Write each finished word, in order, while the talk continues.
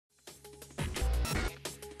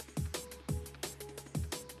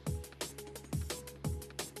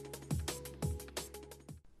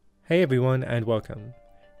Hey everyone and welcome.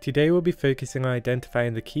 Today we'll be focusing on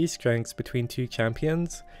identifying the key strengths between two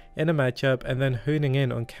champions in a matchup and then honing in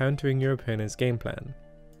on countering your opponent's game plan.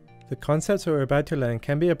 The concepts we're about to learn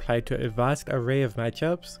can be applied to a vast array of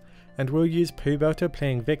matchups, and we'll use Pobelter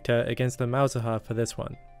playing Victor against the Malzahar for this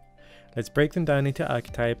one. Let's break them down into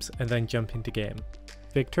archetypes and then jump into game.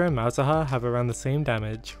 Victor and Malzahar have around the same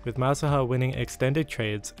damage, with Malzahar winning extended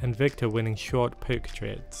trades and Victor winning short poke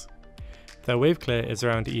trades. Their wave clear is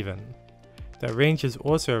around even. Their range is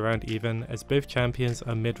also around even, as both champions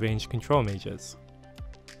are mid-range control mages.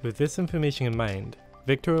 With this information in mind,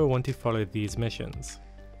 Victor will want to follow these missions.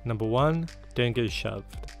 Number 1, don't get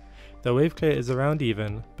shoved. Their wave clear is around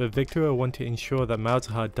even, but Victor will want to ensure that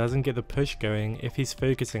Malzahar doesn't get the push going if he's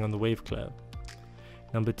focusing on the wave clear.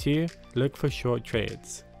 Number 2, look for short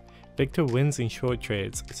trades. Victor wins in short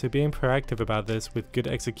trades, so being proactive about this with good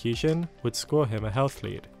execution would score him a health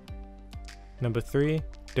lead. Number 3,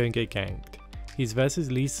 don't get ganked. He's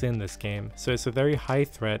versus Lee Sin this game, so it's a very high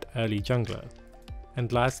threat early jungler.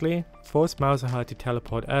 And lastly, force Malzahar to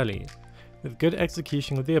teleport early. With good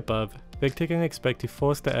execution of the above, Victor can expect to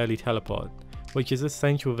force the early teleport, which is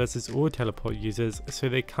essential versus all teleport users so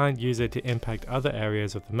they can't use it to impact other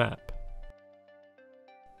areas of the map.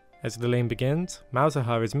 As the lane begins,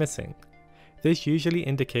 Malzahar is missing. This usually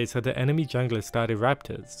indicates that the enemy jungler started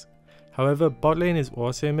Raptors. However, bot lane is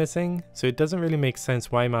also missing, so it doesn't really make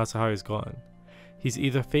sense why Malzahar is gone. He's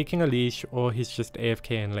either faking a leash or he's just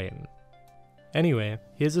AFK in lane. Anyway,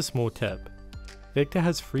 here's a small tip. Victor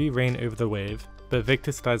has free reign over the wave, but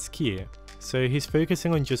Victor starts Q, so he's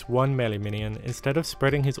focusing on just one melee minion instead of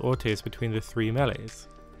spreading his autos between the 3 melees.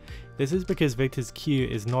 This is because Victor's Q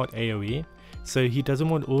is not AoE, so he doesn't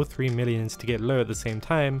want all 3 minions to get low at the same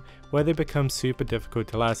time where they become super difficult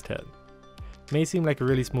to last hit. May seem like a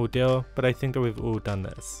really small deal, but I think that we've all done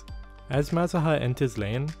this. As Malzahar enters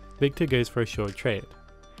lane, Victor goes for a short trade.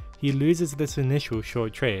 He loses this initial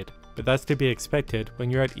short trade, but that's to be expected when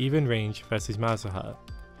you're at even range versus Malzahar.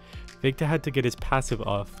 Victor had to get his passive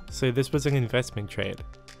off, so this was an investment trade.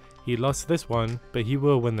 He lost this one, but he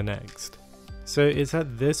will win the next. So it's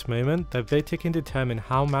at this moment that Victor can determine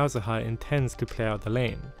how Malzahar intends to play out the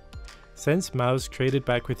lane. Since Malz traded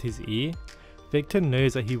back with his E, Victor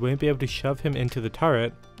knows that he won't be able to shove him into the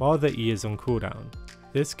turret while the E is on cooldown.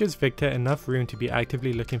 This gives Victor enough room to be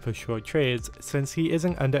actively looking for short trades since he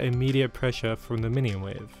isn't under immediate pressure from the minion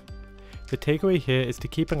wave. The takeaway here is to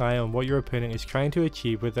keep an eye on what your opponent is trying to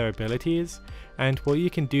achieve with their abilities and what you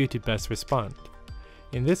can do to best respond.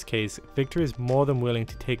 In this case, Victor is more than willing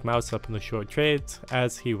to take Malz up on the short trades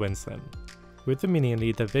as he wins them. With the minion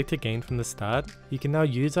lead that Victor gained from the start, he can now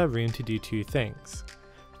use that room to do two things.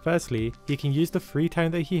 Firstly, he can use the free time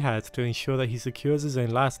that he has to ensure that he secures his own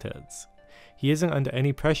last hits. He isn't under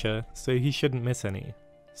any pressure, so he shouldn't miss any.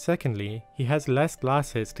 Secondly, he has less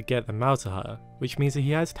last hits to get than Malzahar, which means that he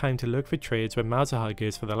has time to look for trades where Malzahar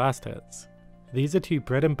goes for the last hits. These are two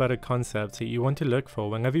bread and butter concepts that you want to look for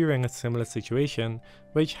whenever you're in a similar situation,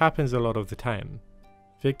 which happens a lot of the time.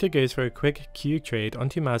 Victor goes for a quick Q trade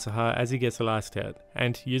onto Malzahar as he gets the last hit,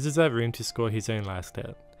 and uses that room to score his own last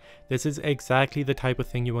hit. This is exactly the type of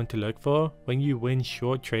thing you want to look for when you win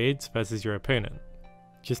short trades versus your opponent.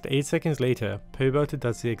 Just 8 seconds later, Pobelter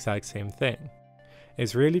does the exact same thing.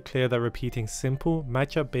 It's really clear that repeating simple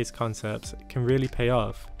matchup based concepts can really pay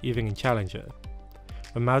off, even in Challenger.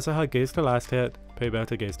 When Malzahar goes to last hit,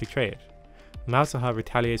 Pobelter goes to trade. Malzahar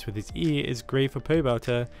retaliates with his E is great for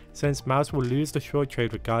Pobelter since Malz will lose the short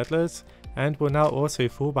trade regardless and will now also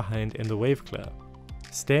fall behind in the wave clear.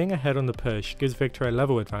 Staying ahead on the push gives Victor a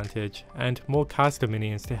level advantage and more caster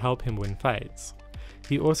minions to help him win fights.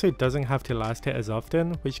 He also doesn't have to last hit as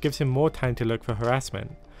often, which gives him more time to look for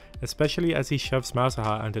harassment, especially as he shoves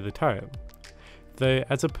Malzahar under the turret. Though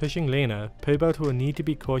as a pushing laner, Pobelter will need to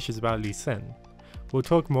be cautious about Lee Sin. We'll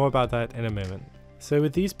talk more about that in a moment. So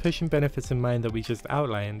with these pushing benefits in mind that we just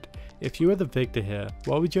outlined, if you were the Victor here,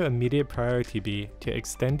 what would your immediate priority be to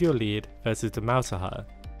extend your lead versus the Malzahar?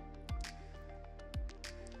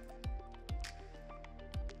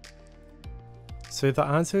 So the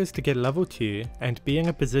answer is to get level 2 and be in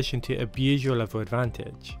a position to abuse your level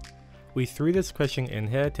advantage. We threw this question in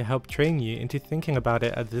here to help train you into thinking about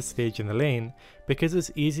it at this stage in the lane because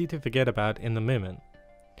it's easy to forget about in the moment.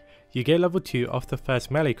 You get level 2 off the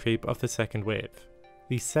first melee creep of the second wave.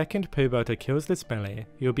 The second Pobelter kills this melee,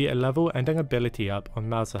 you'll be a level and an ability up on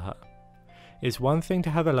Malzahar. It's one thing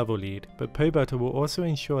to have a level lead, but Pobelter will also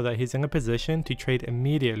ensure that he's in a position to trade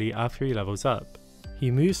immediately after he levels up. He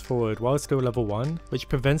moves forward while still level 1, which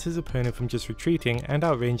prevents his opponent from just retreating and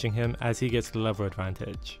outranging him as he gets the level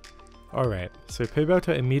advantage. Alright, so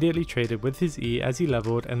Pobelter immediately traded with his E as he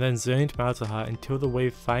leveled and then zoned Malzahar until the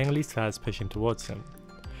wave finally starts pushing towards him.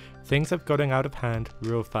 Things have gotten out of hand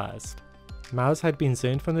real fast. Malz had been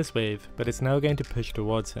zoned from this wave, but it's now going to push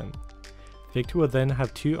towards him. Victor will then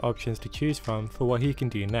have two options to choose from for what he can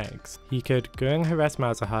do next. He could go and harass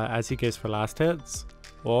Malzahar as he goes for last hits,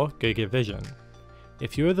 or go get vision.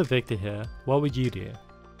 If you were the Victor here, what would you do?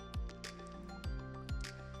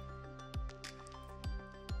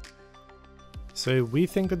 So we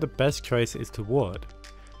think that the best choice is to ward.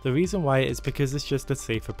 The reason why is because it's just a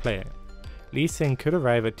safer play. Lee Sin could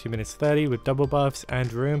arrive at 2 minutes 30 with double buffs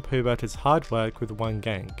and ruin Pobelter's hard work with one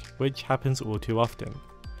gank, which happens all too often.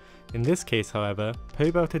 In this case however,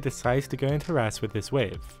 Pobelter decides to go and harass with this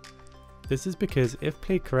wave. This is because if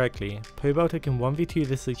played correctly, Pobelter can 1v2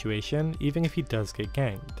 this situation even if he does get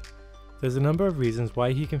ganked. There's a number of reasons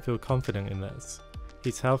why he can feel confident in this.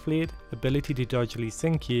 His health lead, ability to dodge Lee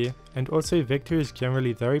Sin Q, and also Victor is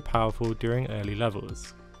generally very powerful during early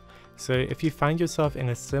levels. So if you find yourself in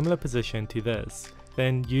a similar position to this,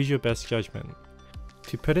 then use your best judgment.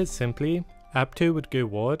 To put it simply, Apto would go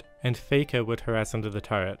ward and Faker would harass under the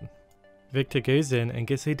turret. Victor goes in and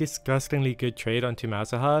gets a disgustingly good trade onto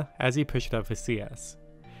Malzahar as he pushed up for CS.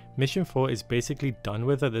 Mission 4 is basically done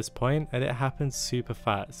with at this point and it happens super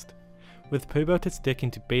fast. With Pobelter sticking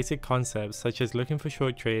to basic concepts such as looking for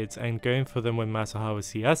short trades and going for them when Malzahar was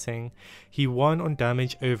CSing, he won on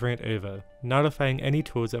damage over and over, nullifying any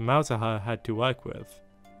tools that Malzahar had to work with.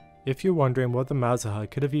 If you're wondering what the Malzahar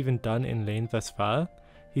could have even done in lane thus far,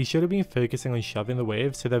 he should have been focusing on shoving the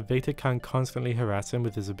wave so that Victor can't constantly harass him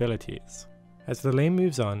with his abilities. As the lane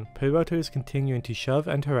moves on, Pobelter is continuing to shove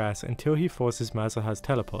and harass until he forces Malzahar's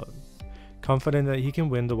teleport. Confident that he can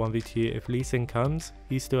win the 1v2 if Lee Sin comes,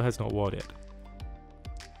 he still has not warded.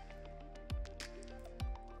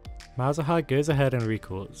 Malzahar goes ahead and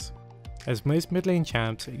recalls. As most mid lane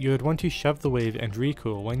champs, you would want to shove the wave and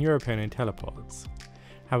recall when your opponent teleports.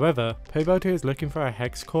 However, Pobelter is looking for a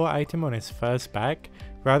Hex Core item on his first back,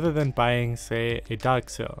 rather than buying, say, a Dark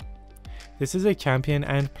Seal. This is a champion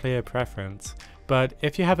and player preference, but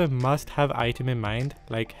if you have a must-have item in mind,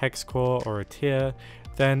 like Hex Core or a Tear,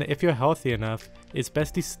 then if you're healthy enough, it's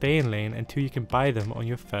best to stay in lane until you can buy them on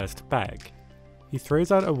your first back. He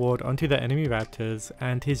throws out a ward onto the enemy raptors,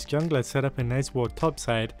 and his jungler set up a nice ward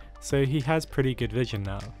topside, so he has pretty good vision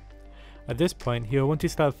now. At this point, he'll want to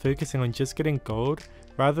start focusing on just getting gold,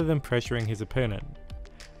 rather than pressuring his opponent.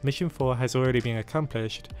 Mission 4 has already been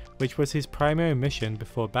accomplished, which was his primary mission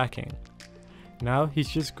before backing. Now he's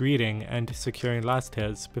just greeting and securing last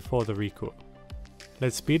hits before the recall.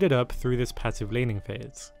 Let's speed it up through this passive laning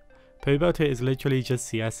phase. Pobelter is literally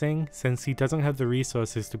just CSing since he doesn't have the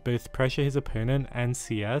resources to both pressure his opponent and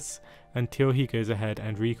CS until he goes ahead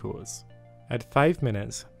and recalls. At 5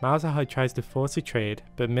 minutes, Malzahar tries to force a trade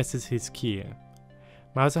but misses his Q.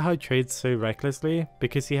 Malzahar trades so recklessly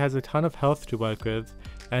because he has a ton of health to work with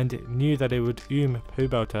and knew that it would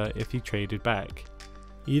Pobelter if he traded back.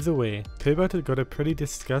 Either way, Pobelter got a pretty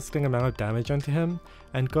disgusting amount of damage onto him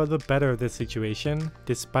and got the better of the situation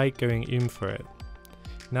despite going for it.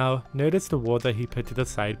 Now, notice the ward that he put to the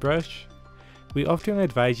side brush? We often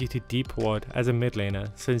advise you to deep ward as a mid laner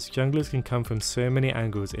since junglers can come from so many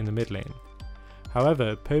angles in the mid lane.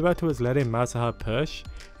 However, Pobelter was letting Malzahar push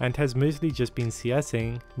and has mostly just been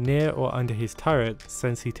CSing near or under his turret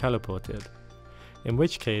since he teleported. In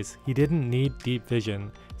which case, he didn't need deep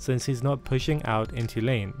vision since he's not pushing out into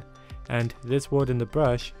lane, and this ward in the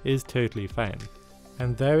brush is totally fine.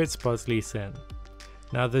 And there it spots Lee Sin.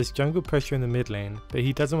 Now there's jungle pressure in the mid lane, but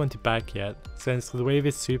he doesn't want to back yet, since the wave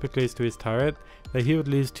is super close to his turret that he would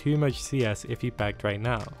lose too much CS if he backed right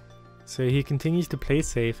now. So he continues to play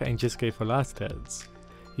safe and just go for last hits.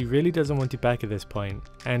 He really doesn't want to back at this point,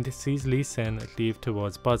 and sees Lee Sin leave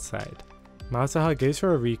towards bot side. Malzahar goes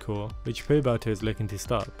for a recall, which Pobelter is looking to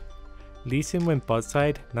stop. Lee Sin went bot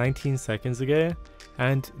side 19 seconds ago,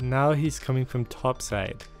 and now he's coming from top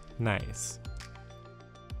side. Nice.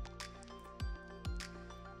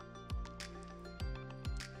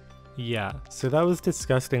 Yeah, so that was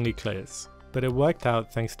disgustingly close, but it worked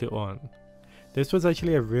out thanks to Ornn. This was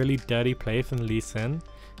actually a really dirty play from Lee Sin.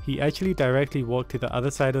 He actually directly walked to the other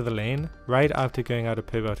side of the lane right after going out of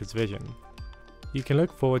Pobelter's vision. You can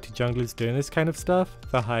look forward to junglers doing this kind of stuff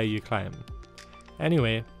the higher you climb.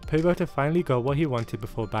 Anyway, Pobelter finally got what he wanted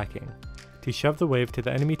before backing, to shove the wave to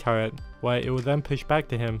the enemy turret where it will then push back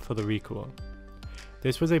to him for the recall.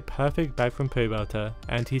 This was a perfect back from Pobelter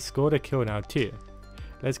and he scored a kill now too.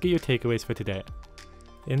 Let's get your takeaways for today.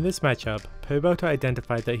 In this matchup, Pobelter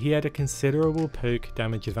identified that he had a considerable poke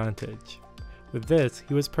damage advantage. With this,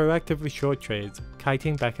 he was proactive with short trades,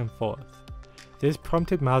 kiting back and forth. This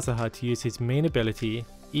prompted Malzahar to use his main ability,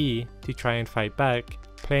 E, to try and fight back,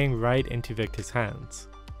 playing right into Victor's hands.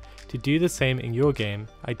 To do the same in your game,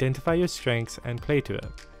 identify your strengths and play to it.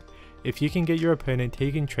 If you can get your opponent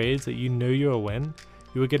taking trades that you know you'll win,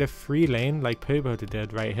 you will get a free lane like Pobelter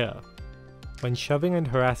did right here. When shoving and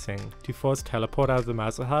harassing to force teleport out of the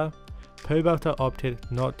Malzahar, Pobelter opted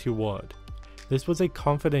not to ward. This was a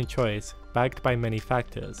confident choice, backed by many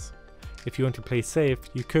factors. If you want to play safe,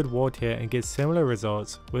 you could ward here and get similar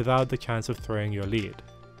results without the chance of throwing your lead.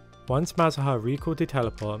 Once Malzahar recalled to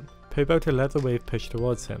teleport, Pobelter let the wave push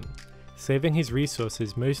towards him, saving his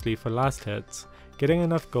resources mostly for last hits, getting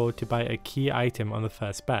enough gold to buy a key item on the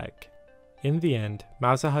first back. In the end,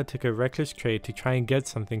 Malzahar took a reckless trade to try and get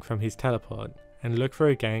something from his teleport, and look for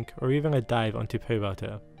a gank or even a dive onto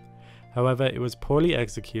Pobelter. However, it was poorly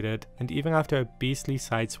executed, and even after a beastly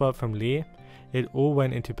side swap from Lee, it all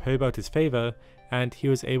went into Pobelter's favour, and he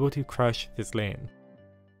was able to crush this lane.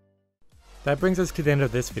 That brings us to the end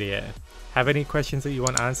of this video. Have any questions that you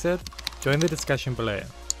want answered? Join the discussion below.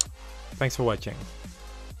 Thanks for watching.